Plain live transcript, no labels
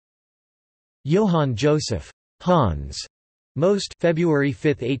Johann Joseph Hans Most, February 5,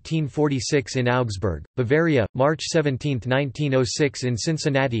 1846 in Augsburg, Bavaria, March 17, 1906 in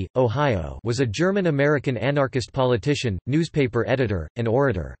Cincinnati, Ohio, was a German-American anarchist politician, newspaper editor, and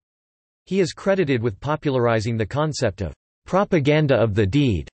orator. He is credited with popularizing the concept of propaganda of the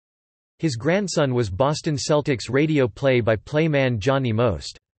deed. His grandson was Boston Celtics radio play-by-play man Johann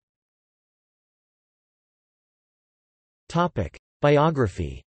Most.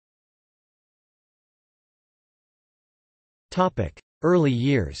 Biography. Early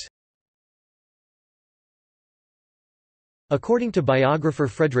years. According to biographer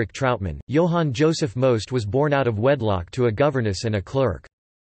Frederick Trautmann, Johann Joseph Most was born out of wedlock to a governess and a clerk.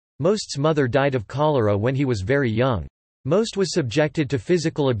 Most's mother died of cholera when he was very young. Most was subjected to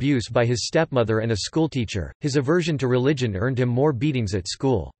physical abuse by his stepmother and a schoolteacher. His aversion to religion earned him more beatings at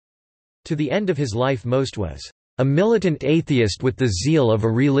school. To the end of his life, Most was a militant atheist with the zeal of a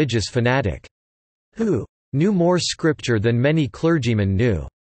religious fanatic, who knew more scripture than many clergymen knew.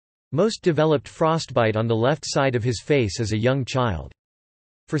 Most developed frostbite on the left side of his face as a young child.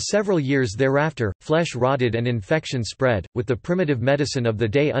 For several years thereafter, flesh rotted and infection spread, with the primitive medicine of the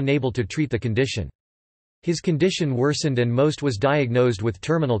day unable to treat the condition. His condition worsened and Most was diagnosed with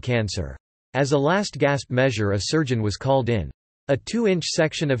terminal cancer. As a last gasp measure, a surgeon was called in. A 2-inch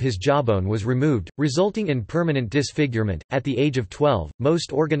section of his jawbone was removed, resulting in permanent disfigurement. At the age of 12,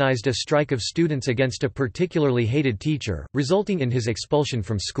 Most organized a strike of students against a particularly hated teacher, resulting in his expulsion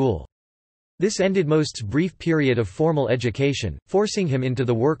from school. This ended Most's brief period of formal education, forcing him into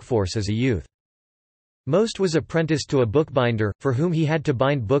the workforce as a youth. Most was apprenticed to a bookbinder, for whom he had to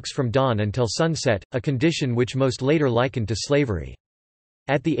bind books from dawn until sunset, a condition which Most later likened to slavery.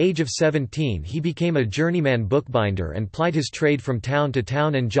 At the age of 17 he became a journeyman bookbinder and plied his trade from town to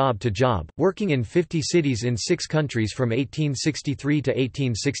town and job to job, working in 50 cities in 6 countries from 1863 to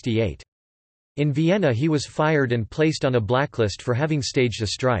 1868. In Vienna he was fired and placed on a blacklist for having staged a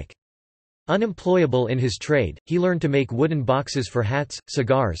strike. Unemployable in his trade, he learned to make wooden boxes for hats,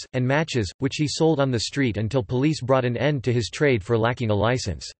 cigars, and matches, which he sold on the street until police brought an end to his trade for lacking a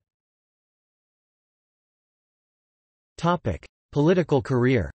license. Political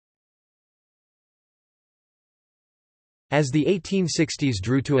career. As the 1860s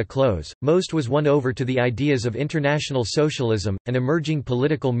drew to a close, Most was won over to the ideas of International Socialism, an emerging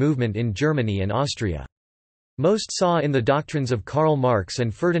political movement in Germany and Austria. Most saw in the doctrines of Karl Marx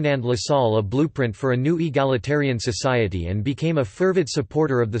and Ferdinand Lassalle a blueprint for a new egalitarian society and became a fervid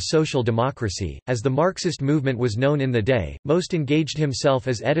supporter of the social democracy. As the Marxist movement was known in the day, Most engaged himself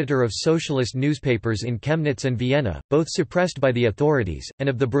as editor of socialist newspapers in Chemnitz and Vienna, both suppressed by the authorities, and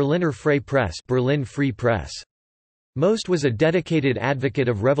of the Berliner Freie Presse, Berlin Free Press. Most was a dedicated advocate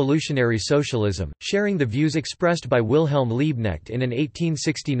of revolutionary socialism, sharing the views expressed by Wilhelm Liebknecht in an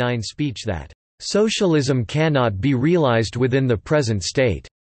 1869 speech that socialism cannot be realized within the present state.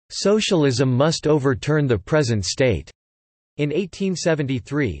 Socialism must overturn the present state. In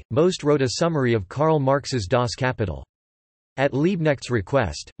 1873, Most wrote a summary of Karl Marx's Das Kapital. At Liebknecht's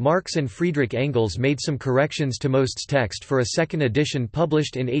request, Marx and Friedrich Engels made some corrections to Most's text for a second edition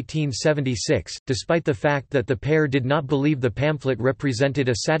published in 1876, despite the fact that the pair did not believe the pamphlet represented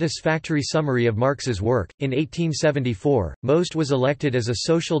a satisfactory summary of Marx's work. In 1874, Most was elected as a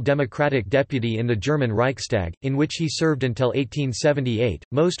Social Democratic deputy in the German Reichstag, in which he served until 1878.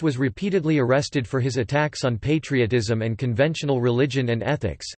 Most was repeatedly arrested for his attacks on patriotism and conventional religion and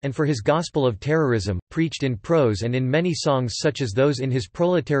ethics, and for his gospel of terrorism, preached in prose and in many songs such as those in his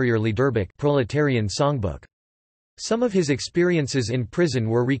Proletarier Liederbuch, Proletarian Songbook. Some of his experiences in prison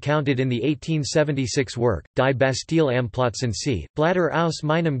were recounted in the 1876 work, Die Bastille am Plötzensee, Blätter aus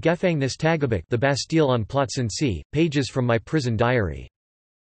meinem Gefängnistagebuch, The Bastille on Plötzensee, pages from my prison diary.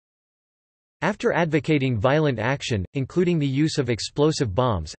 After advocating violent action, including the use of explosive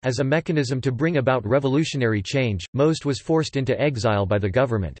bombs, as a mechanism to bring about revolutionary change, Most was forced into exile by the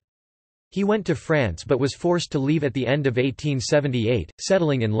government. He went to France but was forced to leave at the end of 1878,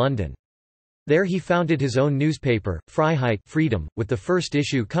 settling in London. There he founded his own newspaper, Freiheit Freedom, with the first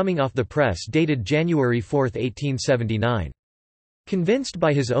issue coming off the press dated January 4, 1879. Convinced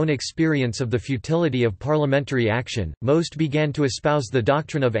by his own experience of the futility of parliamentary action, Most began to espouse the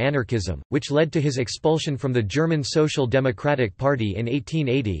doctrine of anarchism, which led to his expulsion from the German Social Democratic Party in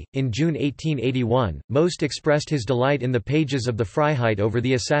 1880. In June 1881, Most expressed his delight in the pages of the Freiheit over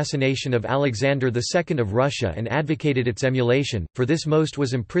the assassination of Alexander II of Russia and advocated its emulation. For this, Most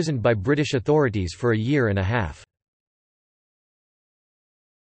was imprisoned by British authorities for a year and a half.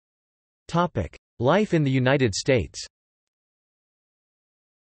 Life in the United States.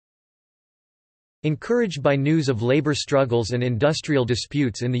 Encouraged by news of labor struggles and industrial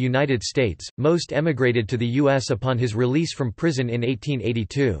disputes in the United States, Most emigrated to the U.S. upon his release from prison in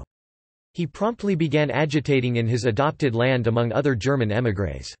 1882. He promptly began agitating in his adopted land among other German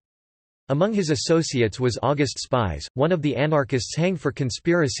émigrés. Among his associates was August Spies, one of the anarchists hanged for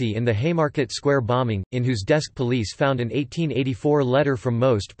conspiracy in the Haymarket Square bombing, in whose desk police found an 1884 letter from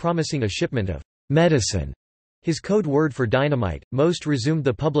Most promising a shipment of medicine, his code word for dynamite. Most resumed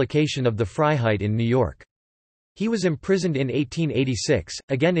the publication of the Freiheit in New York. He was imprisoned in 1886,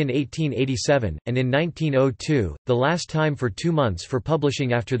 again in 1887, and in 1902, the last time for 2 months for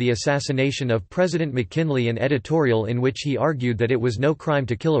publishing after the assassination of President McKinley an editorial in which he argued that it was no crime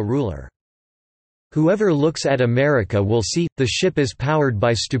to kill a ruler. "Whoever looks at America will see, the ship is powered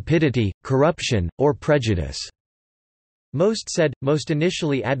by stupidity, corruption, or prejudice." Most said. Most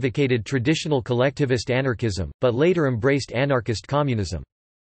initially advocated traditional collectivist anarchism, but later embraced anarchist communism.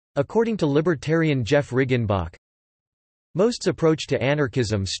 According to libertarian Jeff Riggenbach, Most's approach to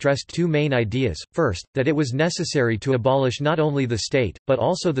anarchism stressed two main ideas: first, that it was necessary to abolish not only the state, but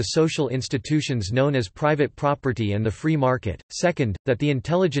also the social institutions known as private property and the free market; second, that the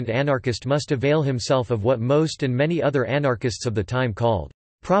intelligent anarchist must avail himself of what Most and many other anarchists of the time called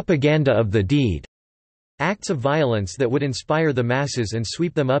propaganda of the deed, acts of violence that would inspire the masses and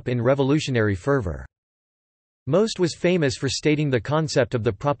sweep them up in revolutionary fervor. Most was famous for stating the concept of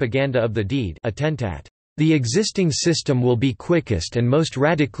the propaganda of the deed, attentat. The existing system will be quickest and most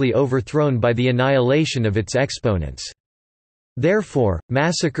radically overthrown by the annihilation of its exponents. Therefore,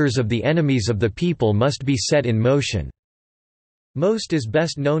 massacres of the enemies of the people must be set in motion. Most is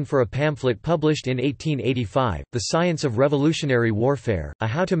best known for a pamphlet published in 1885, The Science of Revolutionary Warfare, a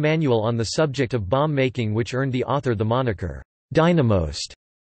how-to manual on the subject of bomb-making which earned the author the moniker, Dynamost.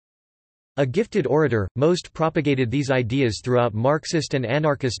 A gifted orator, Most propagated these ideas throughout Marxist and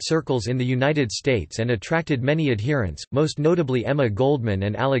anarchist circles in the United States and attracted many adherents, most notably Emma Goldman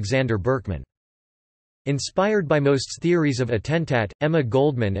and Alexander Berkman. Inspired by Most's theories of attentat, Emma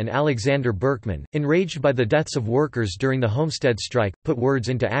Goldman and Alexander Berkman, enraged by the deaths of workers during the Homestead strike, put words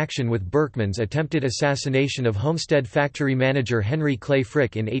into action with Berkman's attempted assassination of Homestead factory manager Henry Clay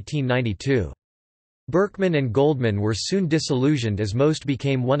Frick in 1892. Berkman and Goldman were soon disillusioned as Most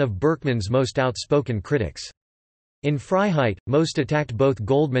became one of Berkman's most outspoken critics. In Freiheit, Most attacked both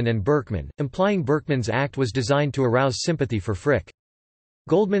Goldman and Berkman, implying Berkman's act was designed to arouse sympathy for Frick.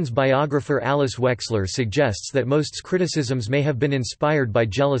 Goldman's biographer Alice Wexler suggests that Most's criticisms may have been inspired by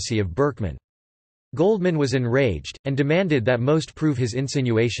jealousy of Berkman. Goldman was enraged, and demanded that Most prove his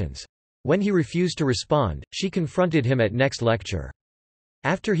insinuations. When he refused to respond, she confronted him at next lecture.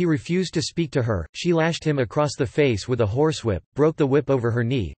 After he refused to speak to her, she lashed him across the face with a horsewhip, broke the whip over her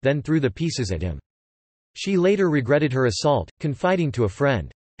knee, then threw the pieces at him. She later regretted her assault, confiding to a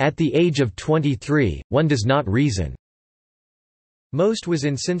friend, "At the age of 23, one does not reason." Most was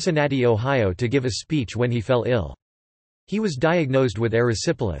in Cincinnati, Ohio to give a speech when he fell ill. He was diagnosed with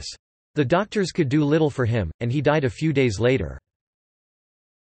erysipelas. The doctors could do little for him, and he died a few days later.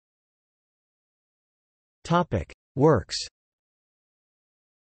 Works.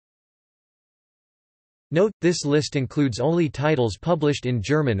 Note, this list includes only titles published in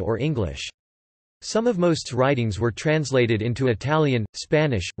German or English. Some of Most's writings were translated into Italian,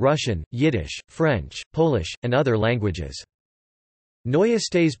 Spanish, Russian, Yiddish, French, Polish, and other languages.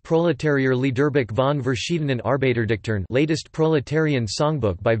 Neuestes Proletarier Liederbuch von verschiedenen Arbeiterdichtern, latest proletarian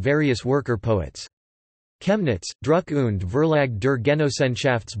songbook by various worker poets. Chemnitz, Druck und Verlag der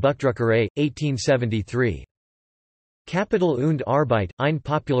Genossenschaftsbuchdruckerei, 1873. Kapital und Arbeit, ein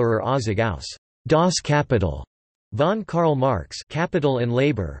popularer Auszug aus Das Kapital von Karl Marx, Capital and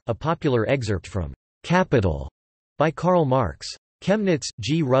Labor, a popular excerpt from Capital by Karl Marx. Chemnitz,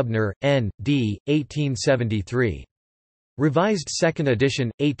 G. Rubner, N. D., 1873. Revised 2nd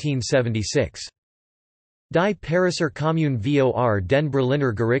edition, 1876. Die Pariser Kommune vor den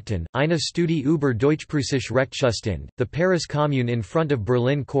Berliner Gerichten, eine Studie über Deutsch-Preußische Rechtszustand, the Paris Commune in front of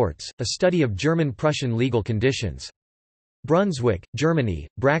Berlin courts, a study of German-Prussian legal conditions. Brunswick, Germany,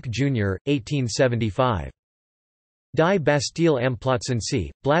 Brack Jr., 1875. Die Bastille am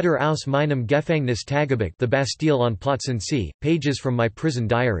Plötzensee, Blätter aus meinem Gefängnis-Tagebuch, The Bastille on Plötzensee, pages from my prison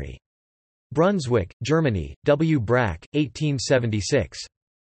diary. Brunswick, Germany, W. Brack, 1876.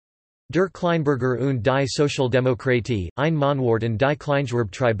 Der Kleinbürger und die Sozialdemokratie, ein Mahnwort und die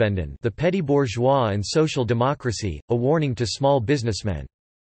Kleingewerbetreibenden, The Petty Bourgeois and Social Democracy, a warning to small businessmen.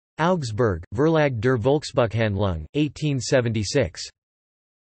 Augsburg, Verlag der Volksbuchhandlung, 1876.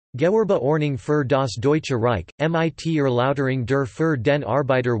 Gewerbeordnung für das Deutsche Reich, mit Erläuterung der für den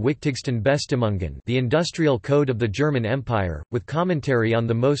Arbeiter wichtigsten Bestimmungen, the Industrial Code of the German Empire, with commentary on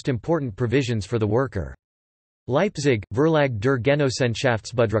the most important provisions for the worker. Leipzig, Verlag der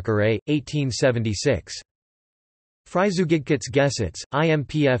Genossenschaftsbedruckerei, 1876. Freizügigkeitsgesetz,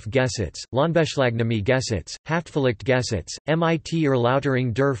 IMPF Gesetz, Lohnbeschlagnahmegesetz, Haftpflichtgesetz, mit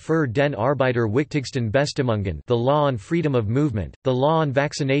Erläuterung der für den Arbeiter wichtigsten Bestimmungen, the law on freedom of movement, the law on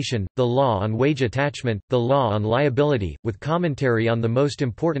vaccination, the law on wage attachment, the law on liability, with commentary on the most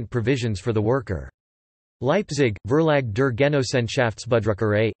important provisions for the worker. Leipzig, Verlag der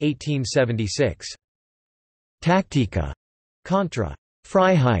Genossenschaftsbedruckerei, 1876. Taktika. Contra.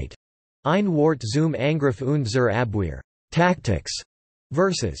 Freiheit. Ein Wort zum Angriff und zur Abwehr. Tactics.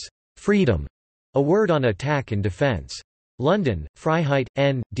 Versus. Freedom. A word on attack and defense. London, Freiheit,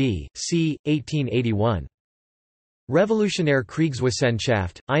 N. D. C. 1881. Revolutionäre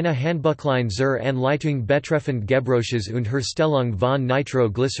Kriegswissenschaft, eine Handbuchlein zur Anleitung betreffend Gebräuches und Herstellung von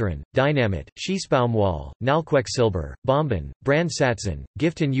Nitroglycerin, Dynamit, Schießbaumwolle, Knallquecksilber, Bomben, Brandsatzen,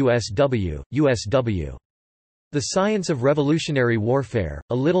 Giften USW, USW. The Science of Revolutionary Warfare,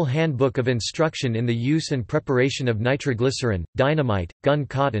 a little handbook of instruction in the use and preparation of nitroglycerin, dynamite, gun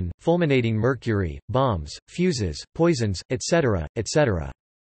cotton, fulminating mercury, bombs, fuses, poisons, etc., etc.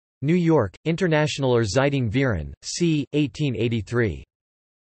 New York, Internationaler Zeitung Viren, c. 1883.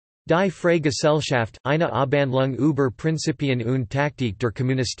 Die Freie Gesellschaft, eine Abhandlung über Prinzipien und Taktik der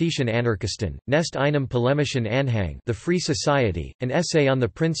kommunistischen Anarchisten, nest einem polemischen Anhang, The Free Society, an essay on the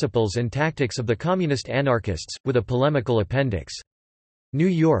principles and tactics of the communist anarchists, with a polemical appendix. New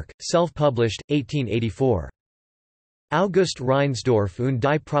York, self-published, 1884. August Reinsdorf und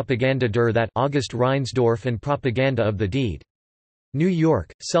die Propaganda der That, August Reinsdorf and Propaganda of the Deed. New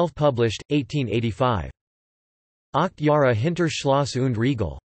York, self-published, 1885. 8 Jahre hinter Schloss und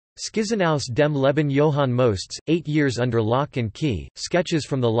Riegel. Skizzen aus dem Leben Johann Mosts, 8 Years Under Lock and Key, Sketches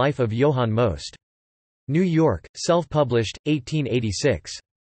from the Life of Johann Most. New York, self-published, 1886.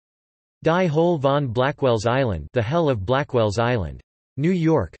 Die Hölle von Blackwell's Island, The Hell of Blackwell's Island. New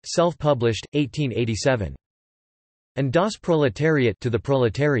York, self-published, 1887. And das Proletariat, To the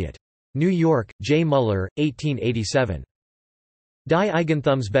Proletariat. New York, J. Muller, 1887. Die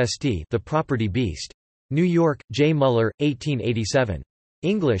Eigentumsbestie, The Property Beast. New York, J. Muller, 1887.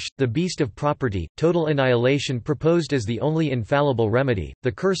 English, The Beast of Property, Total Annihilation proposed as the only infallible remedy,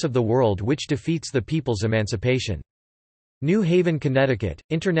 the curse of the world which defeats the people's emancipation. New Haven, Connecticut,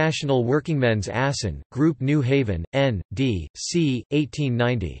 International Workingmen's Assen, Group New Haven, N. D. C.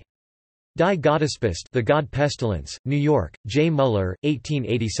 1890. Die Gottespest, The God Pestilence, New York, J. Muller,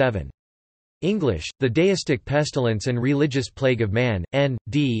 1887. English, The Deistic Pestilence and Religious Plague of Man, N.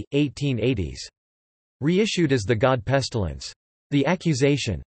 D. 1880s. Reissued as The God Pestilence. The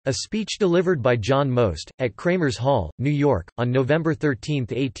Accusation. A speech delivered by John Most, at Kramer's Hall, New York, on November 13,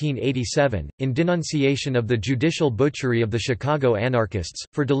 1887, in denunciation of the judicial butchery of the Chicago anarchists,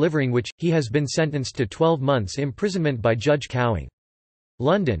 for delivering which, he has been sentenced to 12 months' imprisonment by Judge Cowing.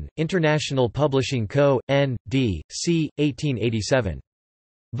 London, International Publishing Co., N. D. C. 1887.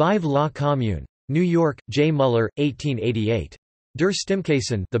 Vive la Commune. New York, J. Muller, 1888. Der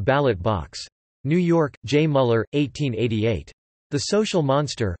Stimmkasten, The Ballot Box. New York, J. Muller, 1888. The Social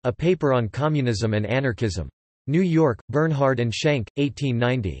Monster, A Paper on Communism and Anarchism. New York, Bernhard and Schenk,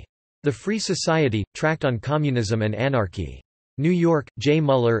 1890. The Free Society, Tract on Communism and Anarchy. New York, J.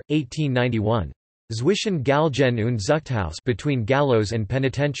 Muller, 1891. Zwischen Galgen und Zuchthaus, Between Gallows and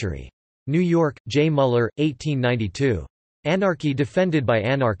Penitentiary. New York, J. Muller, 1892. Anarchy Defended by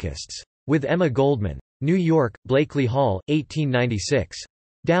Anarchists. With Emma Goldman. New York, Blakely Hall, 1896.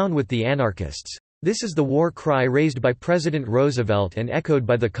 Down with the Anarchists. This is the war cry raised by President Roosevelt and echoed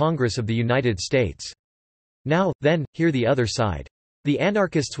by the Congress of the United States. Now, then, hear the other side. The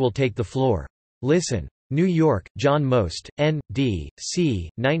anarchists will take the floor. Listen. New York, John Most, N. D. C.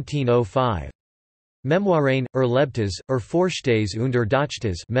 1905. Memoiren, Erlebtes, Erforschtes und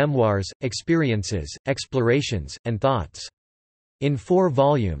Erdachtes, Memoirs, Experiences, Explorations, and Thoughts. In 4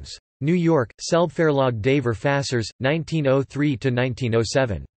 volumes. New York, Selbstverlag des Verfassers,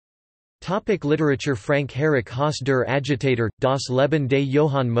 1903–1907. Topic: Literature. Frank Herrick Haas der Agitator, Das Leben des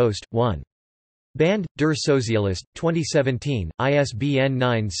Johann Most, 1. Band, Der Sozialist, 2017, ISBN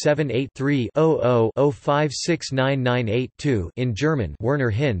 978-3-00-056998-2 in German. Werner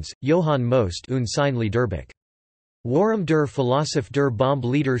Hinz, Johann Most und sein Liederbuch. Warum der Philosoph der Bombe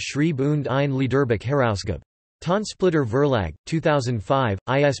Lieder schrieb und ein Liederbuch herausgab. Tonsplitter Verlag, 2005,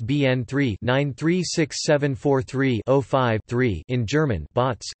 ISBN 3-936743-05-3 in German.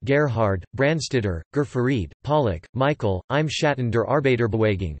 Botz, Gerhard, Brandstetter, Gerfarid, Pollack, Michael, Im Schatten der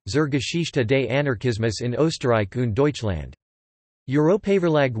Arbeiterbewegung, zur Geschichte des Anarchismus in Österreich und Deutschland.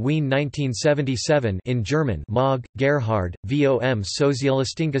 Europaverlag Wien 1977 in German. Mogg, Gerhard, vom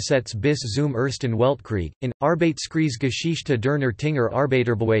Sozialistengesetz bis zum Ersten Weltkrieg, in Arbeitskreisgeschichte der Nürtinger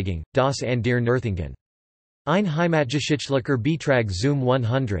Arbeiterbewegung, das an der Nürtingen. Ein Heimatgeschichtlicher Beitrag zum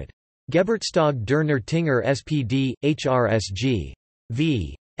 100. Geburtstag der Nürtinger SPD, HRSG.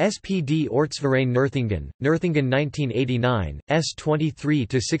 V. SPD Ortsverein Nürtingen, Nürtingen 1989, S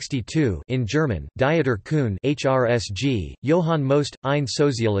 23-62 in German. Dieter Kuhn, HRSG, Johann Most, ein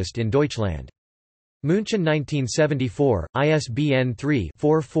Sozialist in Deutschland. München 1974, ISBN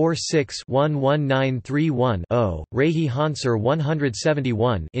 3-446-11931-0, Rehi Hanser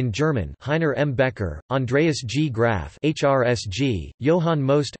 171 in German. Heiner M. Becker, Andreas G. Graf, HRSG, Johann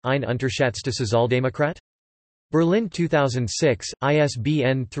Most, ein unterschätzter Sozialdemokrat? Berlin 2006,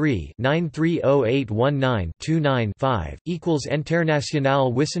 ISBN 3-930819-29-5,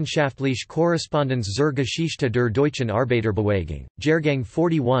 International Wissenschaftliche Korrespondenz zur Geschichte der deutschen Arbeiterbewegung, Jahrgang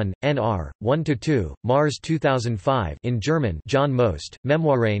 41, nr. 1–2, Mars 2005 in German. Johann Most,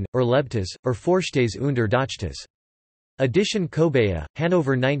 Memoiren, Erlebtes, Erforschtes und Erdachtes. Edition Kobea,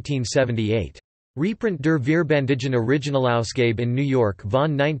 Hannover 1978. Reprint der Vierbandigen Originalausgabe in New York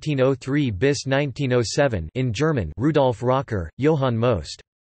von 1903 bis 1907 in German. Rudolf Rocker, Johann Most.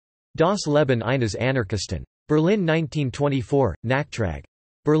 Das Leben eines Anarchisten. Berlin 1924, Nachtrag.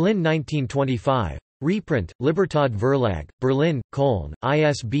 Berlin 1925. Reprint, Libertad Verlag, Berlin, Köln,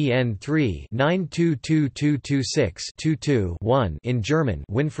 ISBN 3-922226-22-1 in German.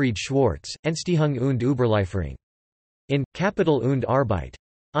 Winfried Schwarz, Entstehung und Überlieferung. In Kapital und Arbeit.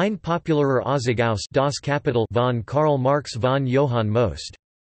 Ein popularer Ausgaus das Kapital von Karl Marx von Johann Most.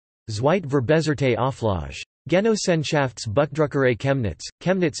 Zweit verbesserte Auflage. Genossenschaftsbuchdruckerei Chemnitz,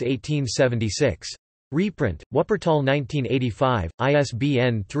 Chemnitz 1876. Reprint, Wuppertal 1985,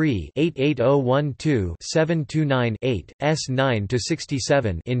 ISBN 3-88012-729-8, S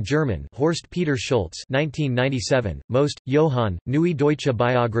 9-67 in German. Horst Peter Schulz 1997, Most, Johann, Neue Deutsche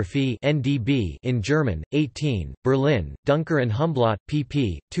Biographie NDB in German, 18, Berlin, Dunker and Humblot,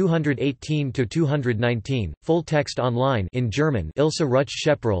 pp. 218–219, full text online in German. Ilse Rutsch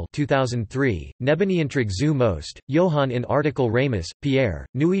Schepperl 2003, Nebeneintrag zu Most, Johann in Article Ramus, Pierre,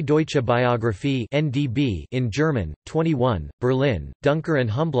 Neue Deutsche Biographie NDB in German, 21, Berlin, Dunker and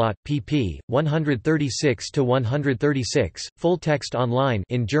Humblot, pp. 136–136, full text online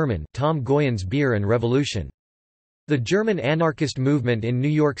in German. Tom Goyen's Beer and Revolution. The German Anarchist Movement in New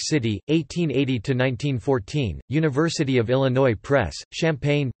York City, 1880–1914, University of Illinois Press,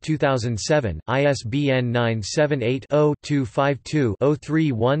 Champaign, 2007, ISBN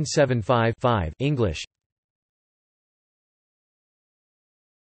 978-0-252-03175-5 English.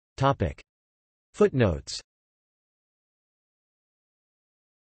 Footnotes.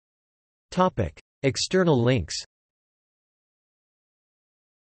 External links.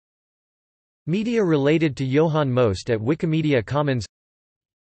 Media related to Johann Most at Wikimedia Commons.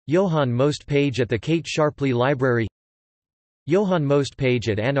 Johann Most page at the Kate Sharpley Library. Johann Most page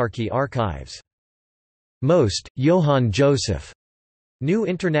at Anarchy Archives. Most, Johann Joseph. New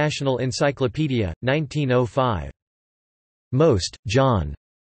International Encyclopedia, 1905. Most, John.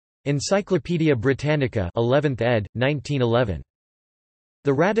 Encyclopædia Britannica 11th ed., 1911.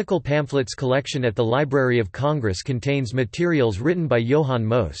 The Radical Pamphlets collection at the Library of Congress contains materials written by Johann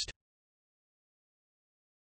Most.